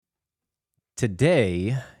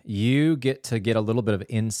Today, you get to get a little bit of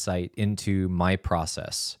insight into my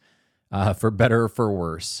process, for better or for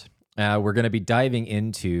worse. We're going to be diving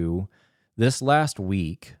into this last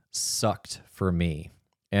week sucked for me.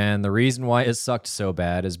 And the reason why it sucked so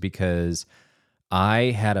bad is because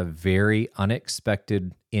I had a very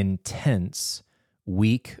unexpected, intense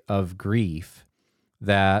week of grief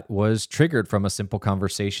that was triggered from a simple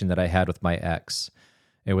conversation that I had with my ex.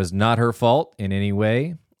 It was not her fault in any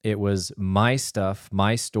way. It was my stuff,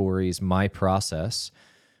 my stories, my process.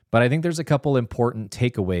 But I think there's a couple important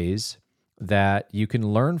takeaways that you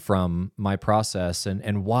can learn from my process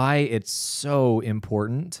and why it's so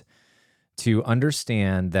important to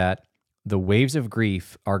understand that the waves of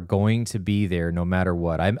grief are going to be there no matter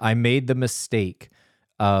what. I made the mistake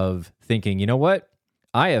of thinking, you know what?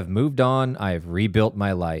 I have moved on. I have rebuilt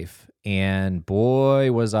my life. And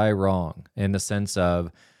boy, was I wrong in the sense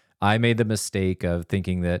of I made the mistake of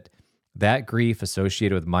thinking that that grief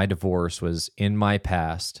associated with my divorce was in my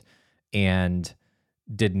past and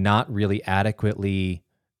did not really adequately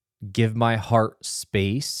give my heart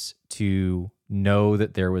space to know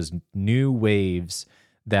that there was new waves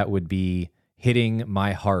that would be hitting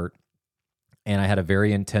my heart. And I had a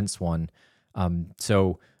very intense one.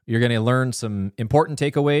 So you're going to learn some important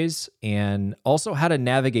takeaways and also how to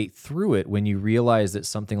navigate through it when you realize that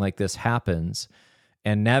something like this happens,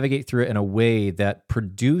 and navigate through it in a way that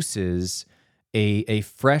produces a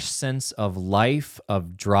fresh sense of life,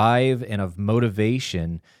 of drive, and of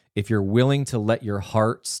motivation if you're willing to let your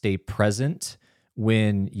heart stay present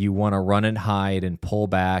when you want to run and hide and pull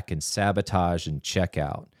back and sabotage and check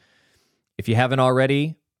out. If you haven't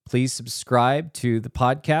already, please subscribe to the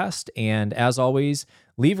podcast. And as always,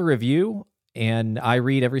 leave a review. And I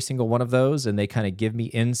read every single one of those, and they kind of give me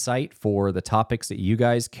insight for the topics that you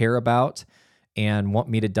guys care about and want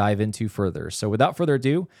me to dive into further. So without further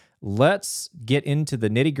ado, let's get into the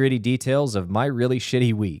nitty-gritty details of my really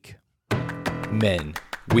shitty week. Men,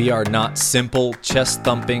 we are not simple,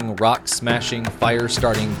 chest-thumping, rock-smashing,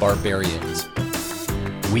 fire-starting barbarians.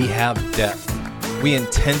 We have depth. We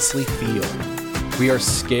intensely feel. We are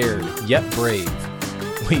scared, yet brave.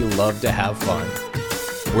 We love to have fun.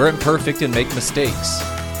 We're imperfect and make mistakes.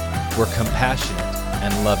 We're compassionate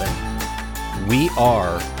and loving. We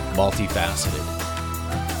are multifaceted.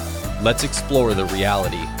 Let's explore the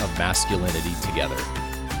reality of masculinity together.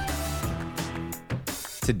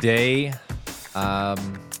 Today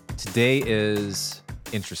is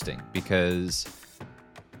interesting because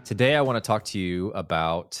today I want to talk to you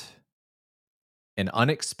about an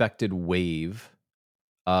unexpected wave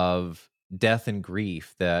of death and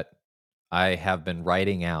grief that I have been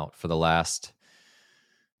writing out for the last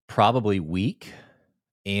probably week,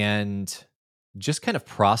 and just kind of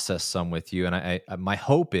process some with you. And my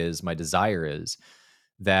hope is, my desire is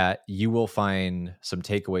that you will find some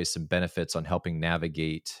takeaways, some benefits on helping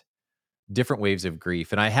navigate different waves of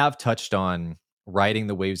grief. And I have touched on writing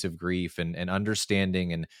the waves of grief and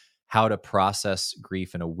understanding and how to process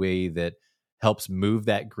grief in a way that helps move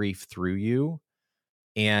that grief through you,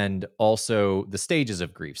 and also the stages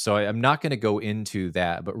of grief. So I'm not going to go into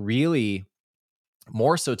that, but really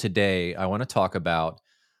more so today, I want to talk about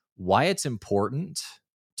why it's important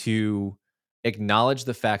to acknowledge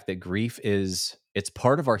the fact that grief it's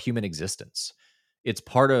part of our human existence. It's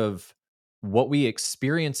part of what we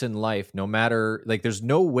experience in life, no matter, like, there's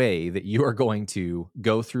no way that you are going to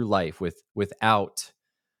go through life without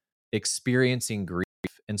experiencing grief.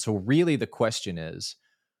 And so really the question is,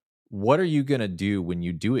 what are you going to do when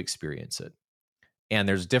you do experience it? And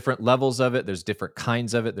there's different levels of it. There's different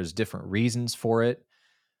kinds of it. There's different reasons for it.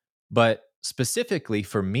 But specifically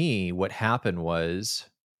for me, what happened was,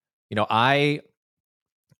 I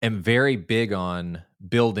am very big on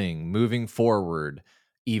building, moving forward,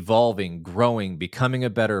 evolving, growing, becoming a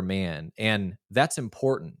better man. And that's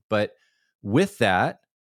important. But with that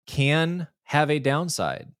can have a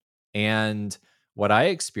downside. And what I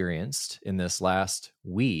experienced in this last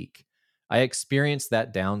week, I experienced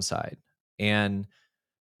that downside. And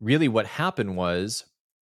really what happened was,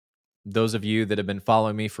 those of you that have been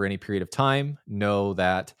following me for any period of time know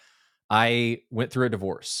that I went through a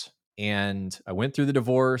divorce. And I went through the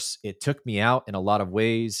divorce. It took me out in a lot of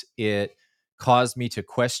ways. It caused me to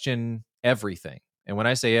question everything. And when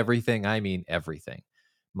I say everything, I mean everything.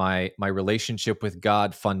 My relationship with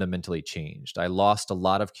God fundamentally changed. I lost a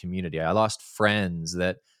lot of community. I lost friends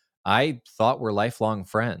that I thought were lifelong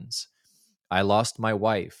friends. I lost my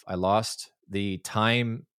wife. I lost the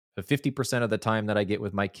time, the 50% of the time that I get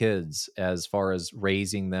with my kids as far as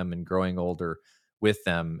raising them and growing older with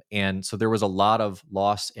them. And so there was a lot of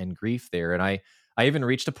loss and grief there. And I even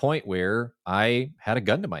reached a point where I had a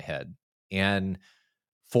gun to my head And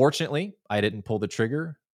fortunately, I didn't pull the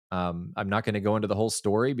trigger. I'm not going to go into the whole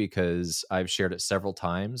story because I've shared it several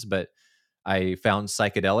times, but I found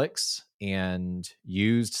psychedelics and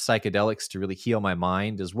used psychedelics to really heal my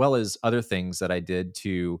mind, as well as other things that I did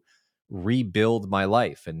to rebuild my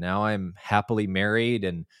life. And now I'm happily married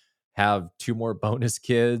and have two more bonus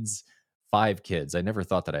kids, five kids. I never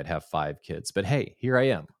thought that I'd have five kids, but hey, here I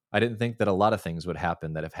am. I didn't think that a lot of things would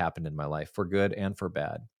happen that have happened in my life for good and for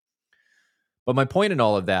bad. But my point in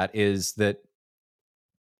all of that is that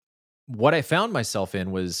what I found myself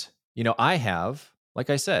in was, like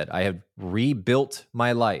I said, I have rebuilt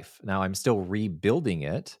my life. Now I'm still rebuilding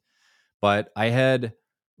it, but I had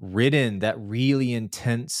ridden that really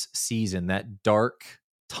intense season, that dark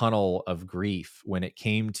tunnel of grief when it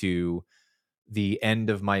came to the end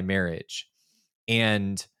of my marriage.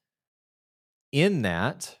 And in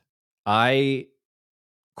that, I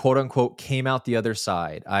quote unquote came out the other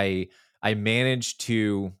side. I managed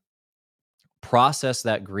to process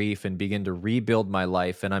that grief and begin to rebuild my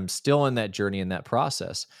life. And I'm still in that journey in that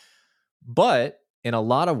process. But in a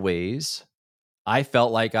lot of ways, I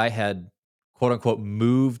felt like I had quote unquote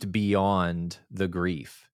moved beyond the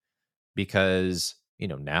grief because,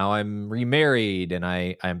 now I'm remarried and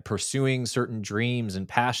I'm pursuing certain dreams and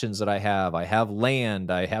passions that I have. I have land,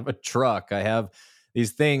 I have a truck, I have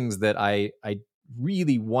these things that I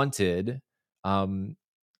really wanted um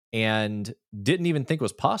and didn't even think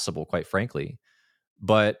was possible, quite frankly.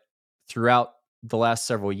 But throughout the last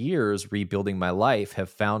several years, rebuilding my life, have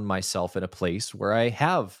found myself in a place where I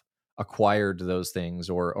have acquired those things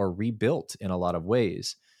or rebuilt in a lot of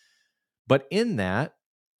ways. But in that,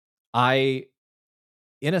 I,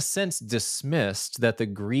 in a sense, dismissed that the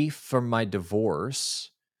grief from my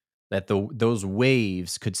divorce, that those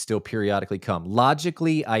waves could still periodically come.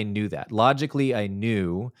 Logically, I knew that. Logically, I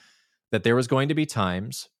knew that there was going to be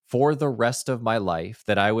times for the rest of my life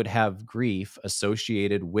that I would have grief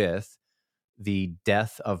associated with the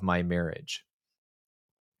death of my marriage.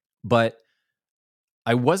 But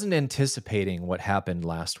I wasn't anticipating what happened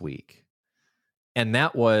last week. And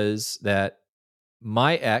that was that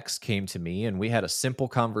my ex came to me and we had a simple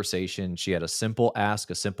conversation. She had a simple ask,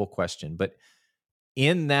 a simple question. But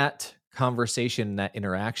in that conversation, that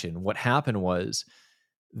interaction, what happened was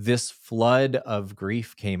this flood of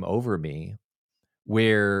grief came over me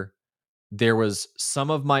where there was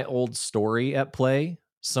some of my old story at play,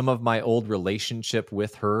 some of my old relationship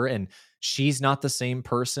with her, and she's not the same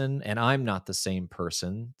person, and I'm not the same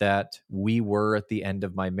person that we were at the end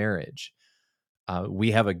of my marriage.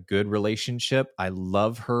 We have a good relationship. I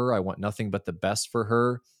love her. I want nothing but the best for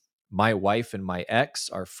her. My wife and my ex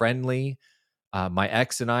are friendly. My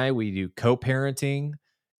ex and we do co-parenting,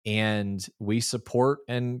 and we support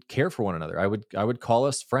and care for one another. I would call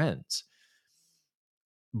us friends.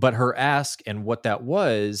 But her ask and what that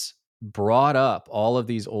was brought up all of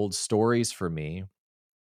these old stories for me.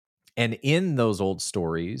 And in those old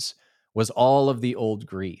stories was all of the old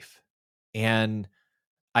grief. And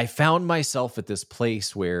I found myself at this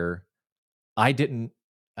place where I didn't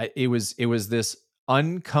it was this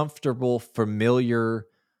uncomfortable, familiar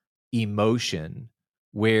emotion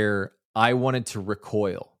where I wanted to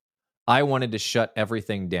recoil. I wanted to shut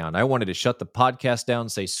everything down. I wanted to shut the podcast down,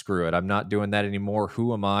 say, screw it. I'm not doing that anymore.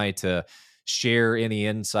 Who am I to share any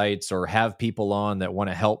insights or have people on that want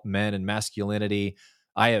to help men and masculinity?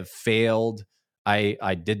 I have failed.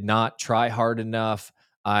 I did not try hard enough.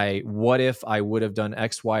 What if I would have done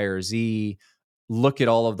X, Y, or Z? Look at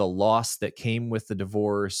all of the loss that came with the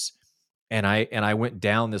divorce. And I went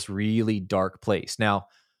down this really dark place. Now,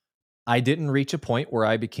 I didn't reach a point where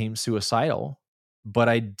I became suicidal, but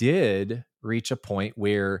I did reach a point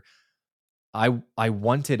where I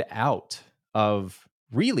wanted out of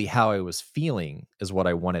really how I was feeling is what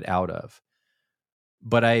I wanted out of.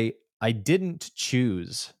 But I didn't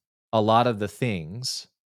choose a lot of the things,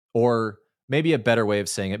 or maybe a better way of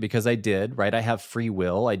saying it, because I did, right? I have free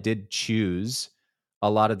will. I did choose a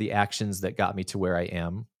lot of the actions that got me to where I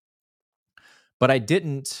am, but I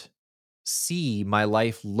didn't see my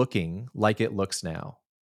life looking like it looks now.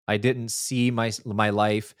 I didn't see my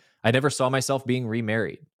life. I never saw myself being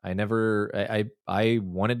remarried. I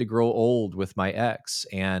wanted to grow old with my ex,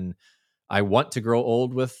 and I want to grow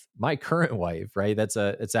old with my current wife, right?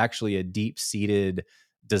 It's actually a deep-seated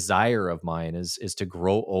desire of mine is to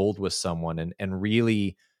grow old with someone and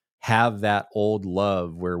really have that old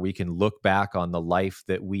love where we can look back on the life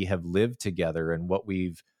that we have lived together and what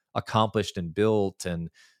we've accomplished and built and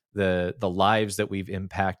the lives that we've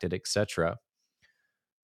impacted, etc.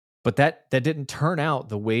 But that didn't turn out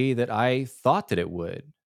the way that I thought that it would.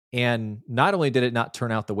 And not only did it not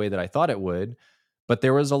turn out the way that I thought it would, But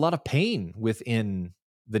there was a lot of pain within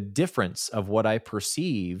the difference of what I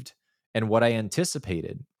perceived and what I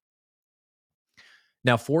anticipated.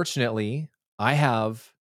 Now, fortunately, I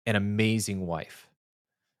have an amazing wife.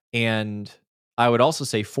 And I would also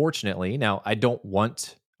say, fortunately, now I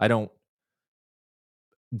don't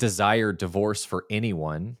desire divorce for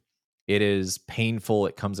anyone. It is painful.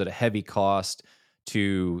 It comes at a heavy cost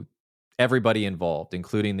to everybody involved,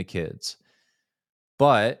 including the kids.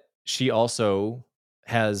 But she also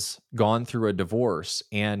has gone through a divorce,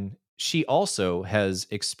 and she also has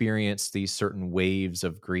experienced these certain waves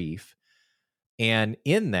of grief. And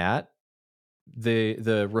in that,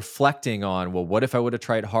 the reflecting on, well, what if I would have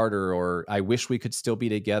tried harder, or I wish we could still be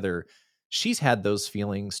together. She's had those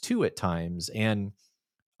feelings too at times, and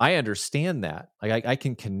I understand that. Like I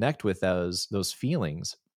can connect with those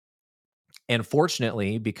feelings. And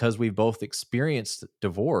fortunately, because we've both experienced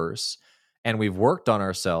divorce and we've worked on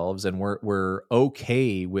ourselves and we're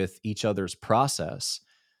okay with each other's process,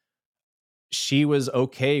 she was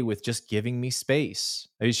okay with just giving me space.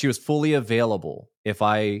 I mean, she was fully available if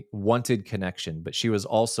I wanted connection, but she was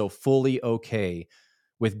also fully okay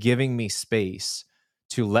with giving me space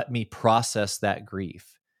to let me process that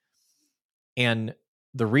grief. And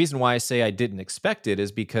the reason why I say I didn't expect it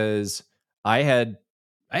is because I had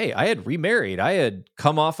I had remarried. I had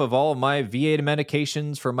come off of all of my VA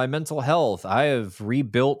medications for my mental health. I have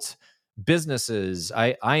rebuilt businesses.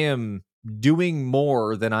 I am doing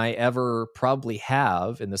more than I ever probably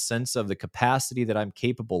have in the sense of the capacity that I'm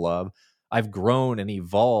capable of. I've grown and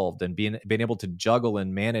evolved and been able to juggle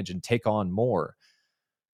and manage and take on more.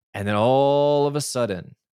 And then all of a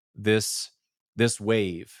sudden, this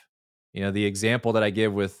wave, the example that I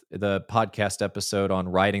give with the podcast episode on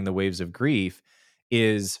riding the waves of grief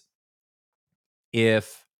is,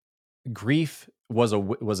 if grief was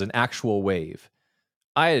an actual wave,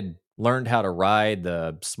 I had learned how to ride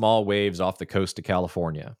the small waves off the coast of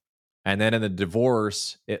California. And then in the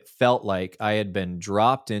divorce, it felt like I had been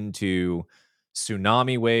dropped into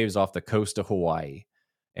tsunami waves off the coast of Hawaii.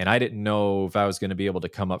 And I didn't know if I was going to be able to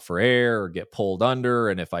come up for air or get pulled under.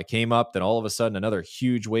 And if I came up, then all of a sudden another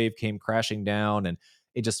huge wave came crashing down, and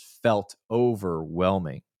it just felt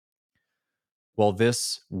overwhelming. Well,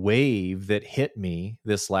 this wave that hit me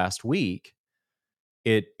this last week,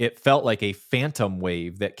 it felt like a phantom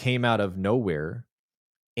wave that came out of nowhere,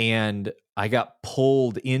 and I got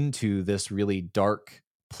pulled into this really dark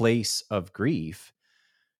place of grief,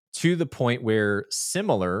 to the point where,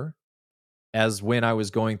 similar as when I was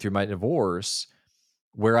going through my divorce,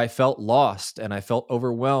 where I felt lost and I felt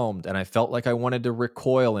overwhelmed and I felt like I wanted to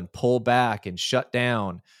recoil and pull back and shut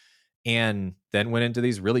down, and then went into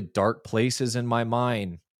these really dark places in my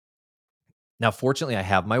mind. Now, fortunately, I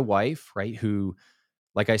have my wife, right, who,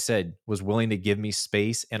 like I said, was willing to give me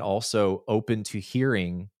space and also open to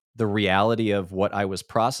hearing the reality of what I was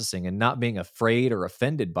processing and not being afraid or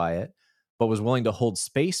offended by it, but was willing to hold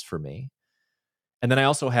space for me. And then I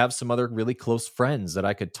also have some other really close friends that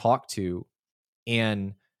I could talk to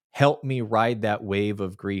and help me ride that wave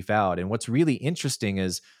of grief out. And what's really interesting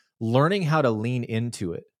is learning how to lean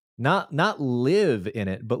into it. Not live in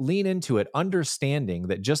it, but lean into it, understanding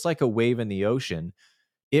that just like a wave in the ocean,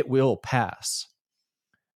 it will pass.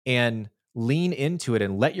 And lean into it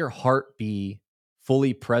and let your heart be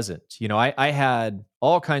fully present. I had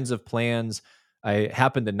all kinds of plans. I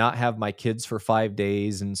happened to not have my kids for 5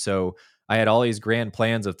 days. And so I had all these grand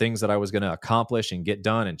plans of things that I was going to accomplish and get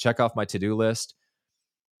done and check off my to-do list.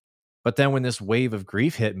 But then when this wave of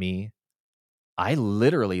grief hit me, I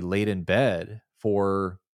literally laid in bed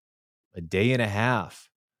for a day and a half.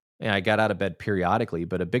 And I got out of bed periodically,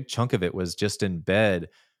 but a big chunk of it was just in bed,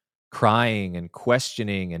 crying and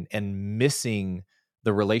questioning and missing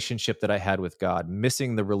the relationship that I had with God,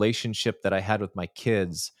 missing the relationship that I had with my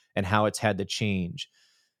kids and how it's had to change,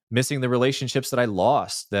 missing the relationships that I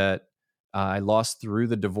lost through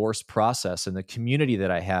the divorce process and the community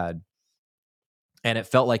that I had. And it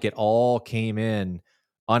felt like it all came in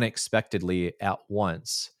unexpectedly at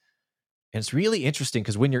once. And it's really interesting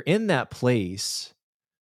because when you're in that place,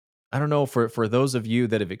 I don't know, for those of you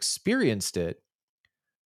that have experienced it,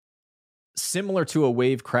 similar to a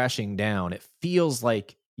wave crashing down, it feels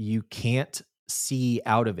like you can't see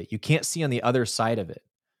out of it. You can't see on the other side of it.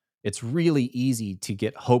 It's really easy to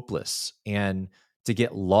get hopeless and to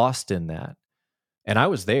get lost in that. And I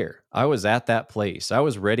was there. I was at that place. I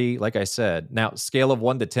was ready, like I said. Now, scale of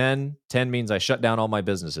 1 to 10, 10 means I shut down all my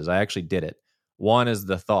businesses. I actually did it. 1 is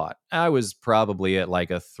the thought. I was probably at like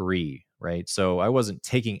a 3, right? So I wasn't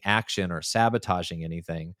taking action or sabotaging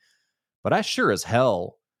anything, but I sure as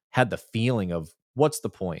hell had the feeling of, what's the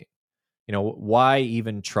point? Why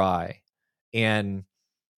even try? And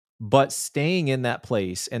but staying in that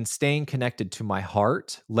place and staying connected to my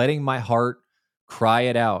heart, letting my heart cry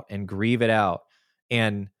it out and grieve it out.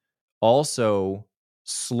 And also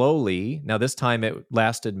slowly, now this time it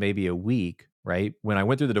lasted maybe a week, right? When I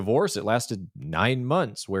went through the divorce, it lasted 9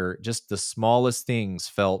 months where just the smallest things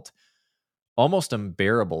felt almost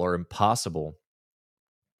unbearable or impossible.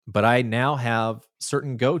 But I now have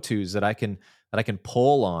certain go-tos that I can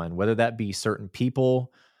pull on, whether that be certain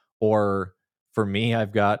people, or for me,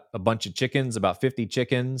 I've got a bunch of chickens, about 50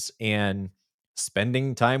 chickens, and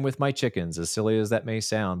spending time with my chickens, as silly as that may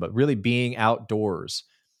sound, but really being outdoors.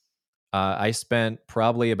 I spent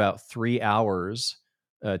probably about 3 hours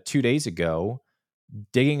 2 days ago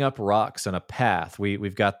digging up rocks on a path.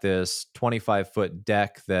 We've got this 25-foot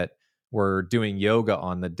deck that we're doing yoga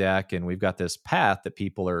on the deck, and we've got this path that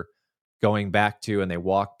people are going back to, and they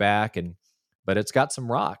walk back, and but it's got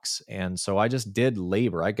some rocks. And so I just did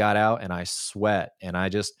labor. I got out and I sweat, and I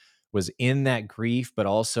just was in that grief, but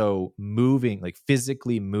also moving, like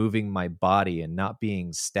physically moving my body and not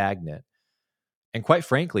being stagnant. And quite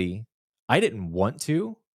frankly, I didn't want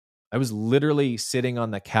to. I was literally sitting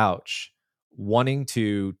on the couch wanting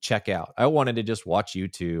to check out. I wanted to just watch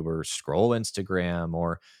YouTube or scroll Instagram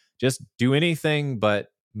or just do anything but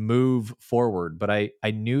move forward. But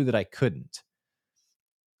I knew that I couldn't.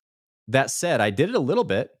 That said, I did it a little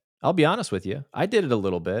bit. I'll be honest with you. I did it a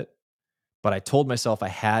little bit, but I told myself I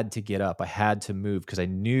had to get up. I had to move because I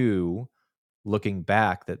knew, looking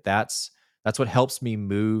back, that that's what helps me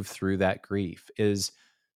move through that grief, is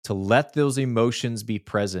to let those emotions be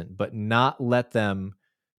present, but not let them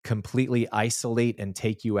completely isolate and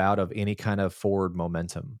take you out of any kind of forward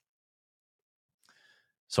momentum.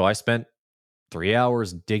 So I spent 3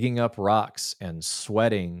 hours digging up rocks and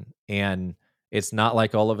sweating, and it's not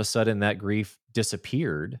like all of a sudden that grief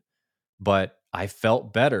disappeared, but I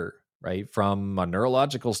felt better, right? From a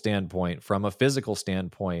neurological standpoint, from a physical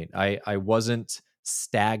standpoint, I wasn't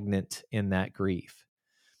stagnant in that grief.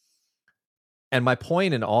 And my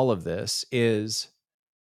point in all of this is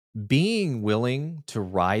being willing to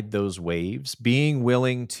ride those waves, being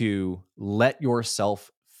willing to let yourself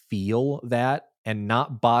feel that and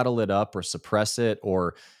not bottle it up or suppress it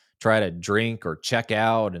or try to drink or check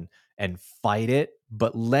out and fight it,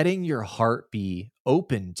 but letting your heart be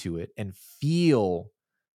open to it and feel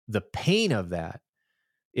the pain of that.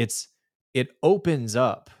 It opens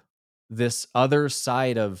up this other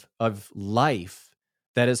side of life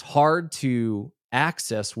that is hard to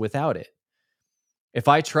access without it. If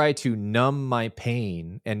I try to numb my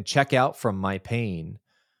pain and check out from my pain,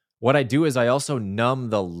 what I do is I also numb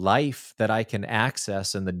the life that I can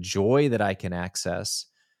access and the joy that I can access.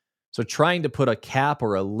 So trying to put a cap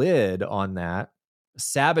or a lid on that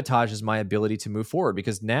sabotages my ability to move forward,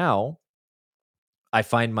 because now I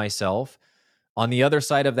find myself on the other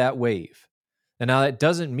side of that wave. And now that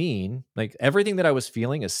doesn't mean, like, everything that I was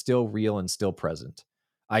feeling is still real and still present.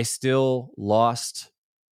 I still lost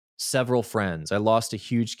several friends. I lost a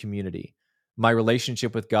huge community. My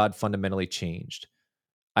relationship with God fundamentally changed.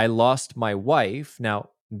 I lost my wife.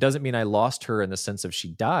 Now, it doesn't mean I lost her in the sense of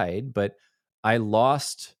she died, but I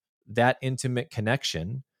lost that intimate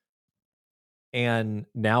connection. And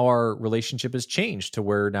now our relationship has changed to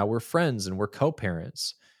where now we're friends and we're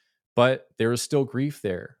co-parents. But there is still grief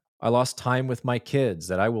there. I lost time with my kids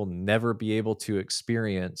that I will never be able to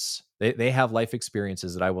experience. They have life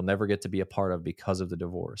experiences that I will never get to be a part of because of the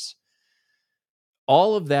divorce.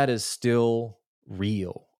 All of that is still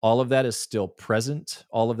real. All of that is still present.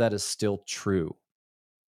 All of that is still true.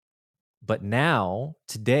 But now,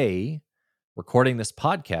 today, recording this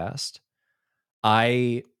podcast,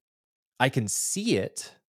 I can see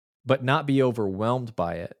it, but not be overwhelmed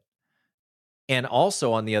by it. And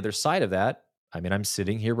also on the other side of that, I mean, I'm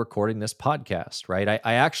sitting here recording this podcast, right?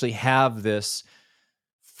 I actually have this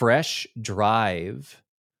fresh drive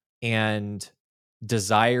and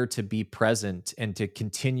desire to be present and to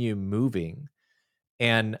continue moving.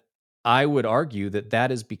 And I would argue that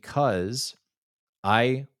that is because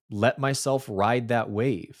I let myself ride that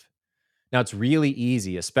wave. Now, it's really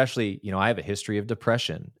easy, especially, I have a history of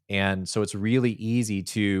depression. And so it's really easy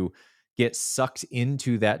to get sucked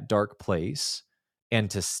into that dark place and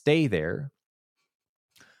to stay there.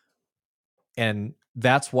 And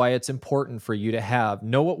that's why it's important for you to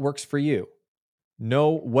know what works for you. Know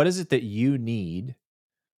what is it that you need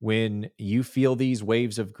when you feel these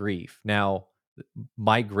waves of grief. Now,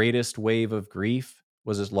 my greatest wave of grief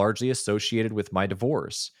was largely associated with my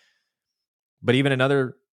divorce. But even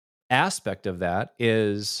another aspect of that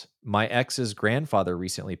is my ex's grandfather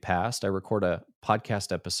recently passed. I record a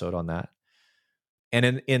podcast episode on that.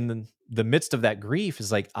 And in the midst of that grief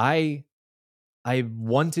is like, I I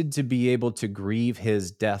wanted to be able to grieve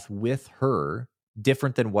his death with her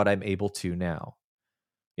different than what I'm able to now.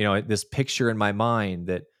 This picture in my mind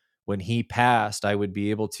that when he passed, I would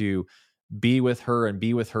be able to be with her and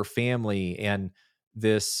be with her family, and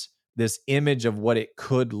this image of what it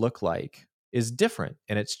could look like is different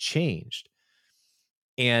and it's changed.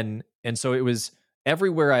 And so it was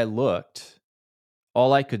everywhere I looked,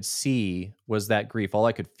 all I could see was that grief. All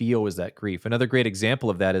I could feel was that grief. Another great example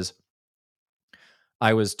of that is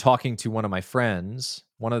I was talking to one of my friends,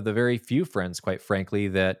 one of the very few friends, quite frankly,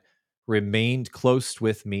 that remained close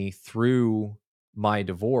with me through my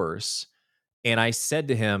divorce. And I said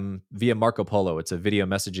to him via Marco Polo, it's a video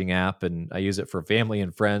messaging app, and I use it for family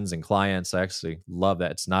and friends and clients. I actually love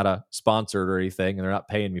that. It's not a sponsored or anything, and they're not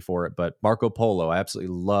paying me for it, but Marco Polo, I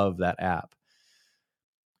absolutely love that app.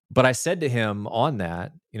 But I said to him on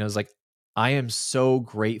that, I was like, I am so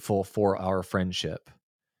grateful for our friendship.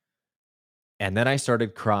 And then I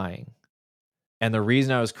started crying. And the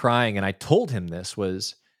reason I was crying, and I told him this,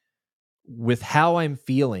 was with how I'm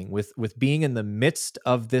feeling, with being in the midst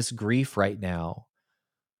of this grief right now,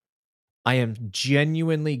 I am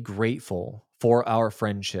genuinely grateful for our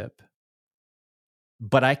friendship,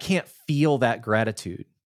 but I can't feel that gratitude.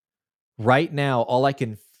 Right now, all I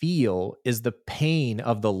can feel is the pain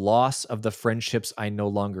of the loss of the friendships I no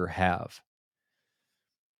longer have.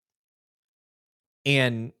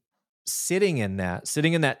 And sitting in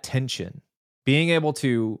that tension, being able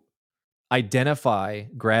to identify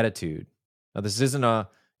gratitude. Now, this isn't a,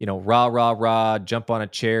 rah, rah, rah, jump on a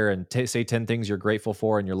chair and say 10 things you're grateful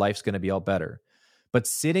for and your life's going to be all better. But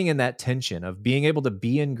sitting in that tension of being able to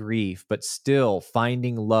be in grief, but still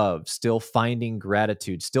finding love, still finding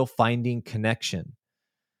gratitude, still finding connection,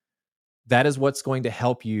 that is what's going to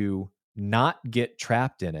help you not get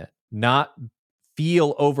trapped in it, not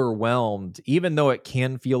feel overwhelmed, even though it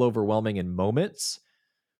can feel overwhelming in moments,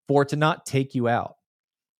 for it to not take you out,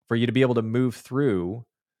 for you to be able to move through.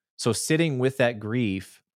 So sitting with that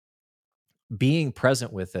grief, being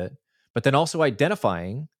present with it, but then also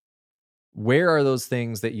identifying where are those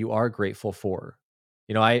things that you are grateful for.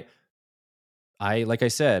 I like I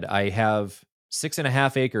said, I have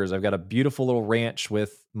 6.5 acres. I've got a beautiful little ranch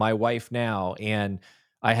with my wife now, and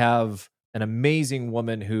I have an amazing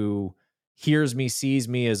woman who hears me, sees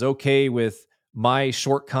me, is okay with my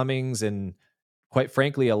shortcomings, and quite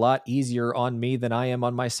frankly, a lot easier on me than I am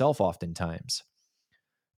on myself oftentimes.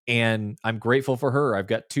 And I'm grateful for her. I've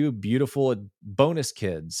got two beautiful bonus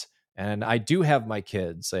kids, and I do have my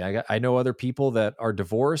kids. I know other people that are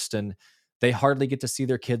divorced and they hardly get to see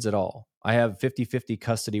their kids at all. I have 50-50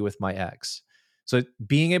 custody with my ex. So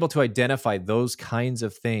being able to identify those kinds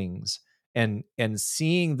of things and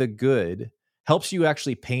seeing the good helps you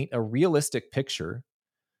actually paint a realistic picture,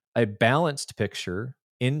 a balanced picture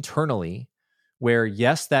internally, where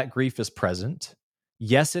yes, that grief is present.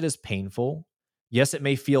 Yes, it is painful. Yes, it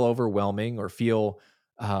may feel overwhelming or feel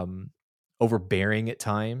um, overbearing at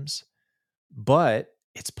times, but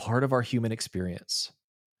it's part of our human experience.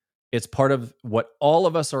 It's part of what all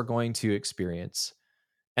of us are going to experience.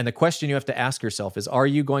 And the question you have to ask yourself is, are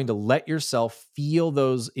you going to let yourself feel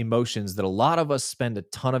those emotions that a lot of us spend a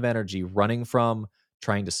ton of energy running from,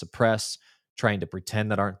 trying to suppress, trying to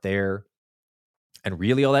pretend that aren't there? And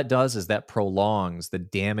really, all that does is that prolongs the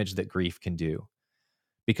damage that grief can do,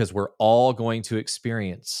 because we're all going to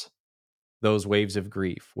experience those waves of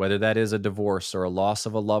grief, whether that is a divorce or a loss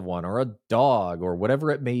of a loved one or a dog or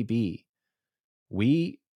whatever it may be.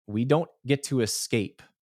 We don't get to escape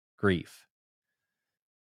grief.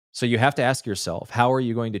 So you have to ask yourself, how are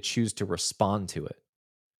you going to choose to respond to it?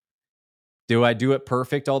 Do I do it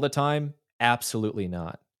perfect all the time? Absolutely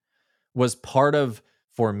not. Was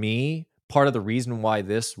for me, part of the reason why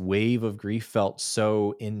this wave of grief felt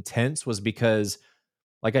so intense was because,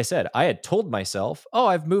 like I said, I had told myself, oh,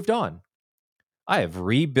 I've moved on. I have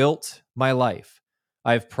rebuilt my life.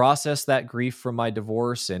 I've processed that grief from my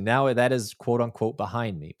divorce, and now that is quote unquote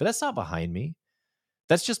behind me. But that's not behind me.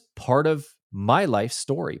 That's just part of my life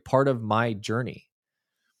story, part of my journey.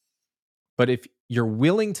 But if you're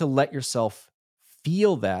willing to let yourself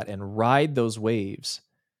feel that and ride those waves,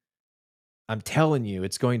 I'm telling you,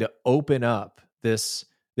 it's going to open up this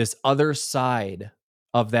other side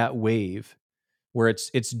of that wave, where it's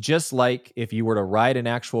just like if you were to ride an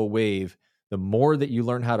actual wave. The more that you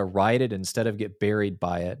learn how to ride it instead of get buried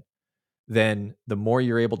by it, then the more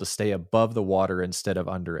you're able to stay above the water instead of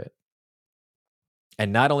under it.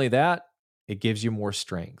 And not only that, it gives you more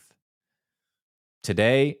strength.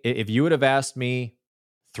 Today, if you would have asked me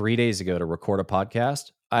 3 days ago to record a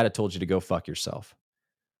podcast, I'd have told you to go fuck yourself.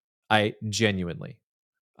 I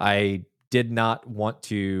did not want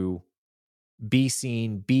to be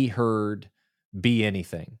seen, be heard, be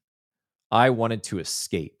anything. I wanted to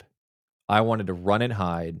escape. I wanted to run and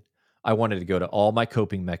hide. I wanted to go to all my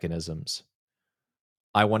coping mechanisms.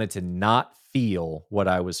 I wanted to not feel what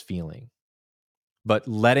I was feeling, but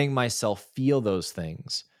letting myself feel those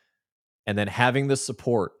things and then having the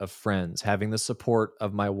support of friends, having the support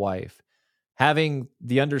of my wife, having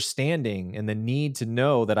the understanding and the need to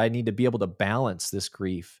know that I need to be able to balance this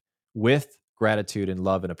grief with gratitude and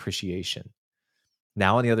love and appreciation.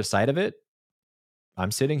 Now, on the other side of it,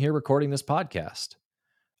 I'm sitting here recording this podcast.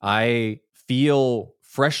 I feel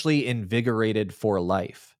freshly invigorated for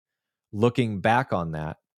life, looking back on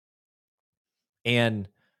that. And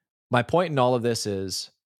my point in all of this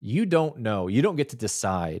is you don't know, you don't get to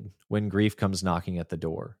decide when grief comes knocking at the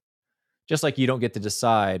door. Just like you don't get to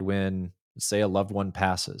decide when, say, a loved one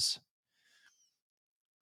passes.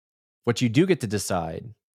 What you do get to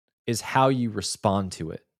decide is how you respond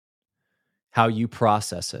to it, how you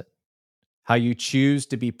process it, how you choose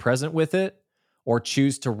to be present with it or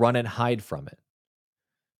choose to run and hide from it.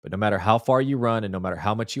 But no matter how far you run and no matter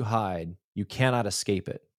how much you hide, you cannot escape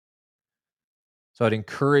it. So I'd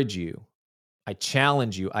encourage you, I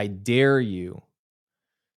challenge you, I dare you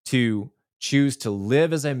to choose to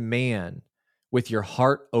live as a man with your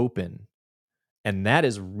heart open. And that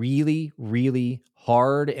is really, really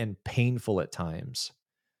hard and painful at times.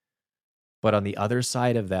 But on the other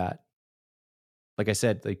side of that, like I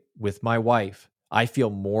said, like with my wife, I feel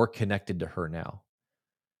more connected to her now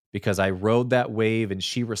because I rode that wave and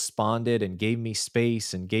she responded and gave me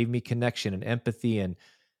space and gave me connection and empathy. And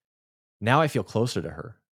now I feel closer to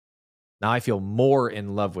her. Now I feel more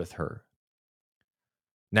in love with her.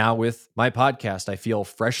 Now with my podcast, I feel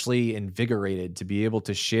freshly invigorated to be able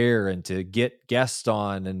to share and to get guests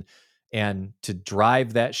on and to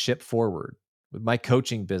drive that ship forward with my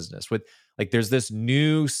coaching business. With like there's this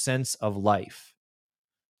new sense of life.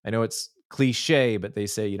 I know it's cliche, but they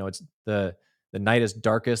say, it's the night is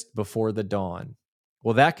darkest before the dawn.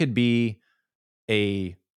 Well, that could be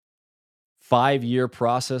a 5-year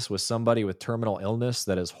process with somebody with terminal illness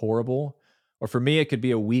that is horrible. Or for me, it could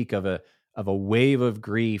be a week of a wave of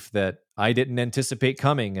grief that I didn't anticipate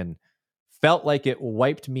coming and felt like it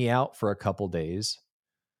wiped me out for a couple days.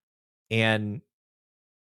 And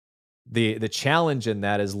the challenge in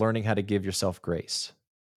that is learning how to give yourself grace.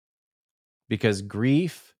 Because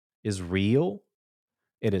grief is real.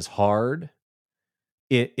 It is hard.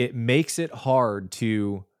 It makes it hard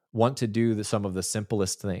to want to do some of the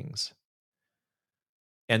simplest things.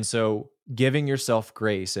 And so giving yourself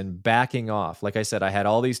grace and backing off. Like I said, I had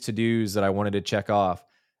all these to-dos that I wanted to check off,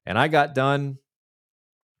 and I got done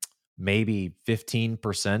maybe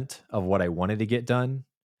 15% of what I wanted to get done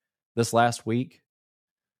this last week.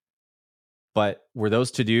 But were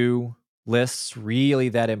those to-do lists really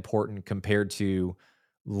that important compared to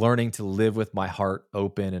learning to live with my heart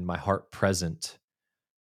open and my heart present?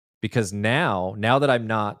 Because now that I'm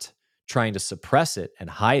not trying to suppress it and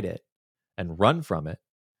hide it and run from it,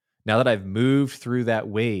 now that I've moved through that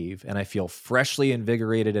wave and I feel freshly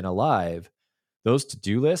invigorated and alive, those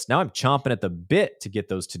to-do lists, now I'm chomping at the bit to get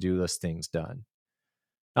those to-do list things done.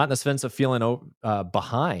 Not in the sense of feeling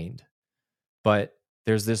behind, but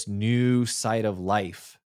there's this new side of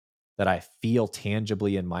life that I feel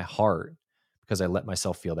tangibly in my heart because I let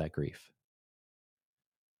myself feel that grief.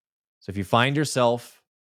 So if you find yourself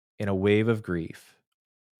in a wave of grief,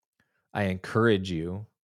 I encourage you,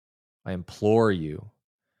 I implore you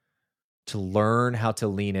to learn how to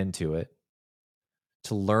lean into it,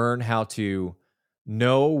 to learn how to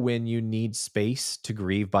know when you need space to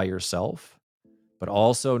grieve by yourself, but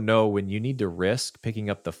also know when you need to risk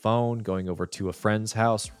picking up the phone, going over to a friend's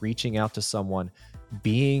house, reaching out to someone,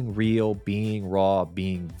 being real, being raw,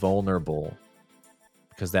 being vulnerable,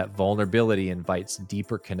 because that vulnerability invites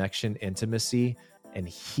deeper connection, intimacy, and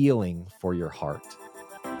healing for your heart.